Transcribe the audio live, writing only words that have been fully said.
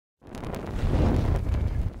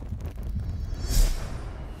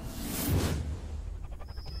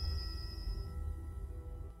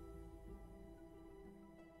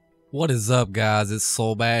What is up, guys? It's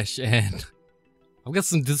Solbash, and I've got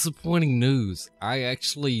some disappointing news. I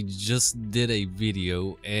actually just did a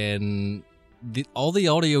video, and all the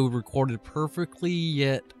audio recorded perfectly,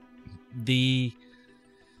 yet the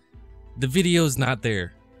video's not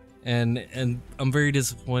there, and I'm very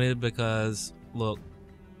disappointed because look,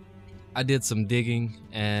 I did some digging,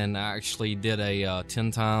 and I actually did a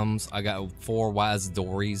 10 times. I got 4 Wise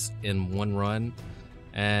Dories in one run.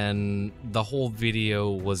 And the whole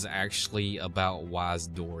video was actually about Wise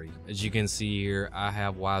Dory. As you can see here, I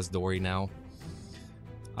have Wise Dory now.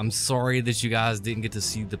 I'm sorry that you guys didn't get to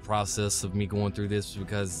see the process of me going through this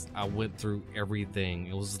because I went through everything.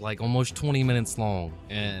 It was like almost 20 minutes long,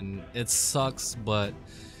 and it sucks, but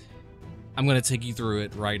I'm gonna take you through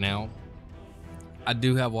it right now. I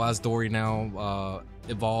do have Wise Dory now,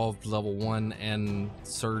 evolved level 1 and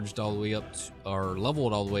surged all the way up to, or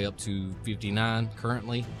leveled all the way up to 59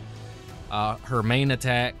 currently. Her main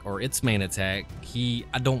attack, or its main attack,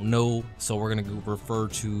 I don't know, so we're gonna refer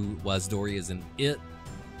to Wise Dory as an it.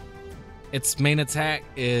 Its main attack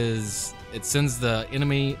is it sends the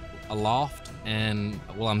enemy aloft, and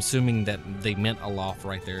well, I'm assuming that they meant aloft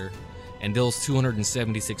right there, and deals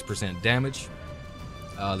 276% damage.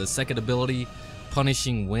 The second ability,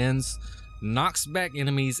 Punishing Winds, knocks back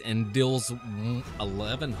enemies and deals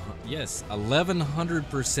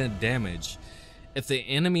 1100% damage. If the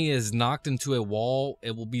enemy is knocked into a wall,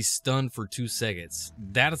 it will be stunned for 2 seconds.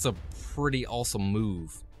 That is a pretty awesome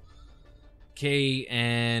move. Okay,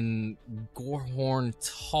 and Gorehorn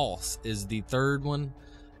Toss is the third one.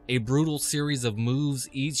 A brutal series of moves.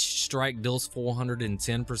 Each strike deals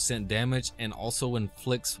 410% damage and also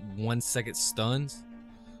inflicts 1 second stuns.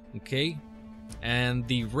 Okay. And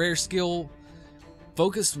the rare skill,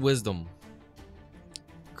 Focused Wisdom.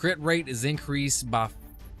 Crit rate is increased by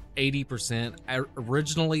 80%.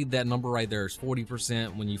 Originally, that number right there is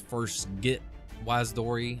 40% when you first get Wise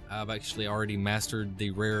Dory. I've actually already mastered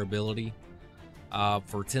the rare ability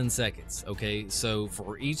for 10 seconds. Okay, so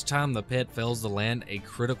for each time the pet fails to land a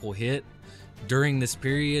critical hit during this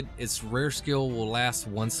period, its rare skill will last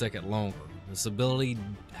 1 second longer. This ability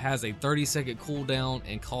has a 30-second cooldown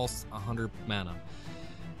and costs 100 mana.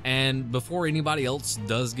 And before anybody else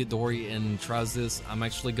does get Dory and tries this, I'm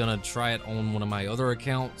actually gonna try it on one of my other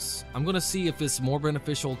accounts. I'm gonna see if it's more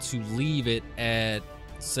beneficial to leave it at,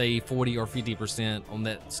 say, 40 or 50% on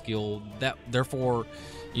that skill. Therefore,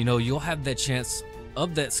 you know, you'll have that chance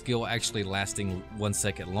of that skill actually lasting 1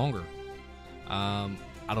 second longer.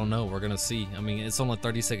 I don't know, we're gonna see. I mean, it's on a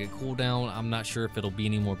 30-second cooldown. I'm not sure if it'll be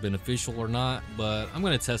any more beneficial or not, but I'm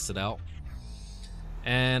gonna test it out.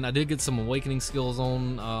 And I did get some awakening skills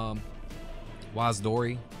on Wise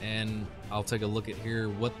Dory, and I'll take a look at here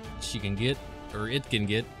what she can get, or it can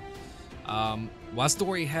get. Wise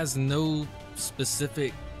Dory has no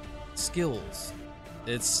specific skills.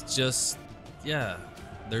 It's just, yeah,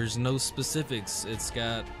 there's no specifics. It's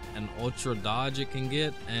got an ultra dodge it can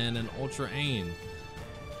get and an ultra aim,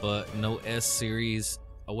 but no S series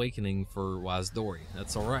awakening for Wise Dory.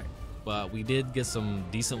 That's alright. But we did get some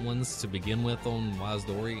decent ones to begin with on Wise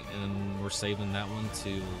Dory, and we're saving that one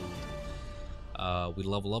to we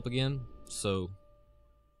level up again. So,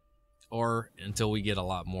 or until we get a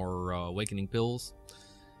lot more awakening pills.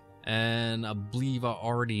 And I believe I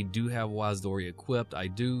already do have Wise Dory equipped. I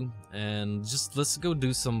do. And just let's go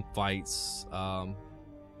do some fights.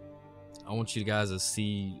 I want you guys to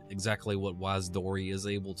see exactly what Wise Dory is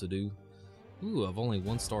able to do. Ooh, I've only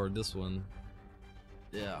 1-starred this one.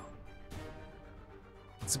 Yeah.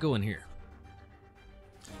 Let's go in here.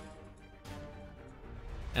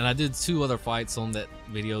 And I did 2 other fights on that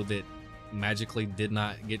video that magically did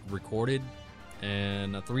not get recorded.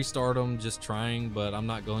 And I 3-starred them just trying, but I'm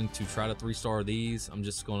not going to try to 3-star these. I'm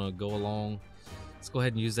just going to go along. Let's go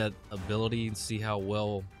ahead and use that ability and see how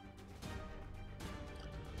well.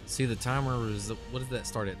 See, the timer is, what does that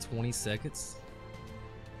start at? 20 seconds?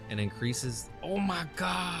 And increases. Oh my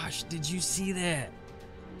gosh, did you see that?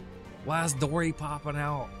 Wise Dory popping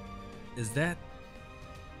out. Is that?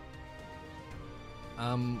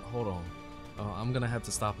 Hold on. I'm gonna have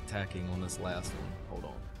to stop attacking on this last one. Hold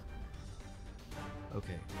on.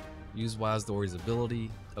 Okay. Use Wise Dory's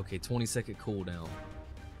ability. Okay, 20-second cooldown.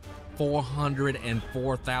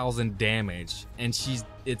 404,000 damage, and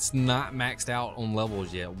it's not maxed out on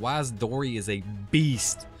levels yet. Wise Dory is a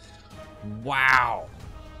beast. Wow.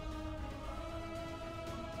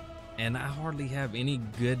 And I hardly have any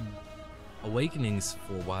good awakenings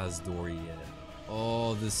for Wise Dory yet.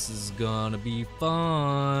 Oh, this is gonna be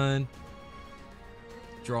fun.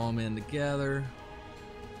 Draw them in together.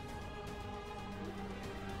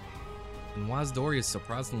 And Wise Dory is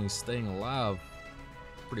surprisingly staying alive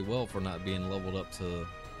pretty well for not being leveled up to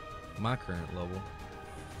my current level.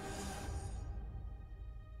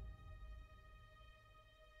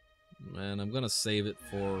 And I'm gonna save it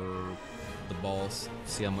for the boss,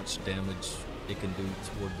 see how much damage it can do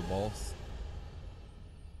toward the boss.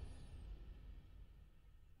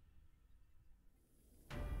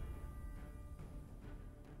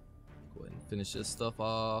 Go ahead and finish this stuff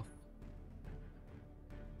off.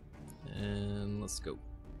 And let's go.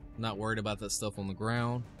 Not worried about that stuff on the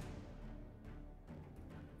ground.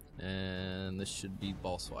 And this should be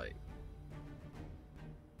boss fight.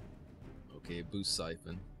 Okay, boost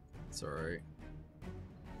siphon. It's alright.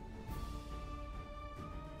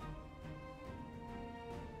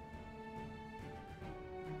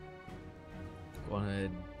 Go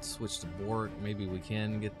ahead, switch to Bork. Maybe we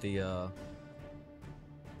can get the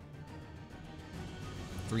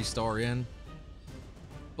 3-star in.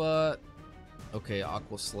 But okay,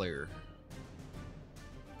 Aqua Slayer.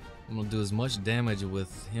 I'm gonna do as much damage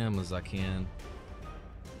with him as I can.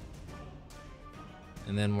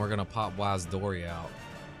 And then we're gonna pop Wise Dory out.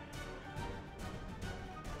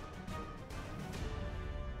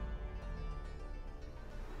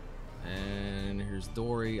 And here's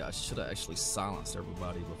Dory. I should have actually silenced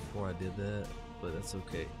everybody before I did that, but that's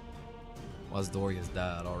okay. Wise Dory has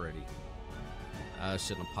died already. I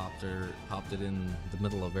shouldn't have popped it in the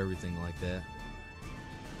middle of everything like that.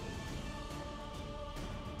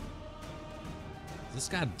 Is this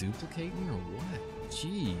guy duplicating or what?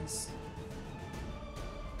 Jeez.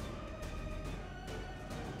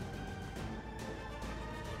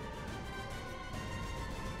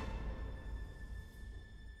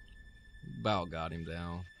 About got him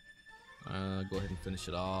down. Go ahead and finish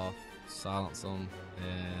it off. Silence them,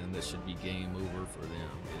 and this should be game over for them.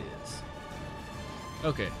 It is.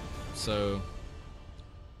 Okay, so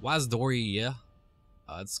Wise Dory, yeah,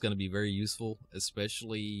 it's going to be very useful,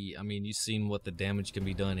 especially, I mean, you've seen what the damage can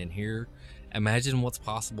be done in here. Imagine what's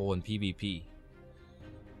possible in PvP,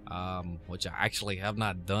 which I actually have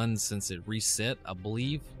not done since it reset, I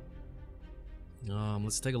believe.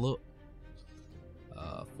 Let's take a look.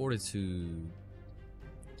 Fortitude,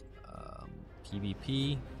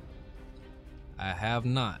 PvP. I have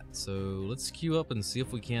not, so let's queue up and see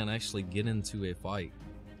if we can actually get into a fight.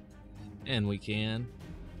 And we can.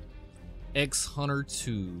 X Hunter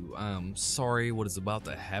 2, I'm sorry what is about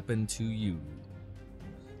to happen to you.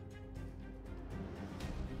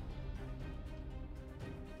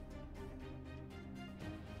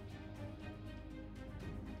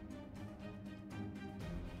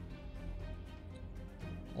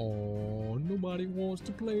 Oh, nobody wants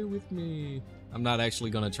to play with me. I'm not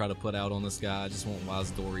actually going to try to put out on this guy. I just want Wise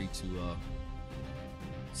Dory to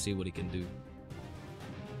see what he can do.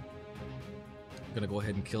 I'm going to go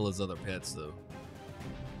ahead and kill his other pets, though.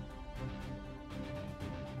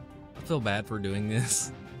 I feel bad for doing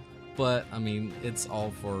this, but I mean, it's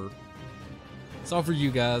all for you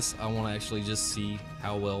guys. I want to actually just see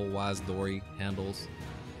how well Wise Dory handles.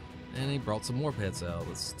 And he brought some more pets out.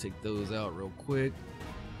 Let's take those out real quick.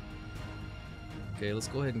 Okay, let's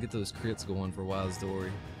go ahead and get those crits going for Wise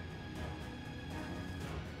Dory.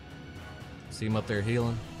 See him up there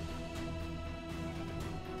healing?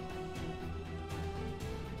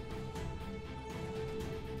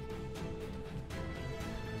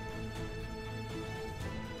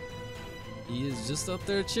 He is just up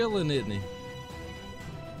there chilling, isn't he?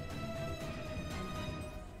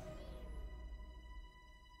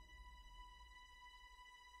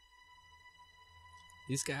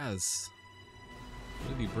 These guys...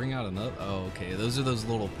 Did he bring out another? Oh, okay. Those are those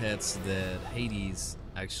little pets that Hades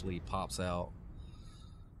actually pops out.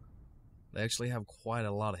 They actually have quite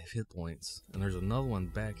a lot of hit points. And there's another one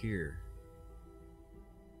back here.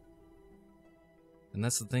 And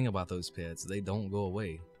that's the thing about those pets. They don't go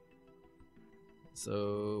away.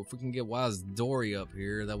 So if we can get Wise Dory up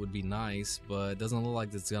here, that would be nice. But it doesn't look like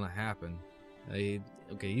that's going to happen.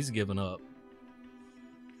 Okay, he's given up.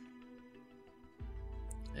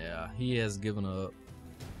 Yeah, he has given up.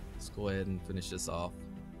 Let's go ahead and finish this off.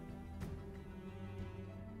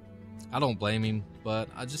 I don't blame him, but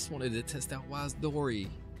I just wanted to test out Wise Dory.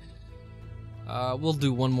 We'll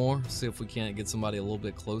do one more, see if we can't get somebody a little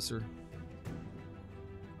bit closer.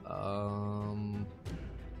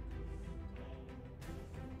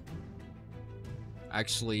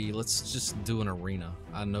 Actually, let's just do an arena.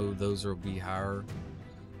 I know those will be higher.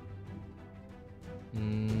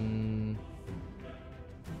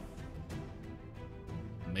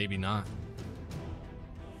 Maybe not.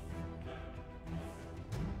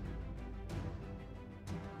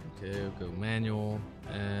 Okay, we'll go manual.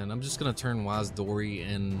 And I'm just gonna turn Wise Dory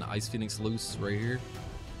and Ice Phoenix loose right here.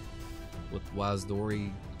 with Wise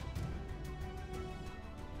Dory.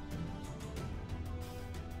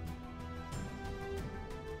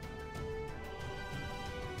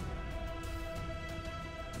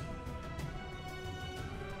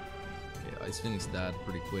 Okay, Ice Phoenix died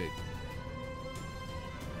pretty quick.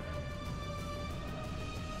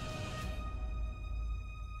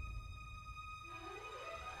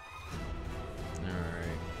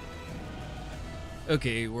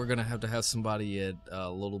 Okay, we're gonna have to have somebody at a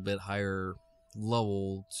little bit higher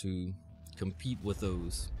level to compete with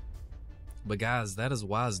those. But guys, that is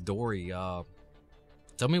Wise Dory. Tell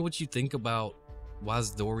me what you think about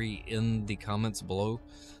Wise Dory in the comments below.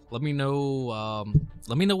 Let me know.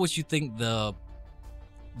 Let me know what you think the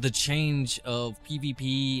change of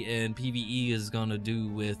PvP and PvE is gonna do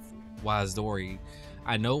with Wise Dory.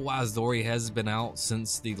 I know Wise Dory has been out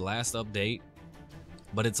since the last update,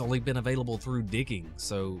 but it's only been available through digging,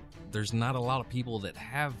 so there's not a lot of people that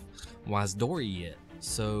have Wise Dory yet.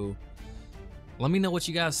 So let me know what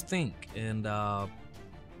you guys think, and I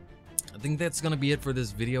think that's gonna be it for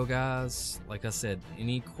this video, guys. Like I said,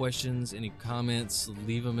 any questions, any comments,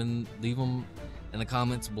 leave them in the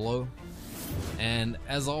comments below. And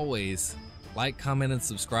as always, like, comment, and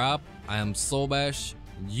subscribe. I am Solbash.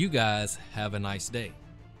 You guys have a nice day.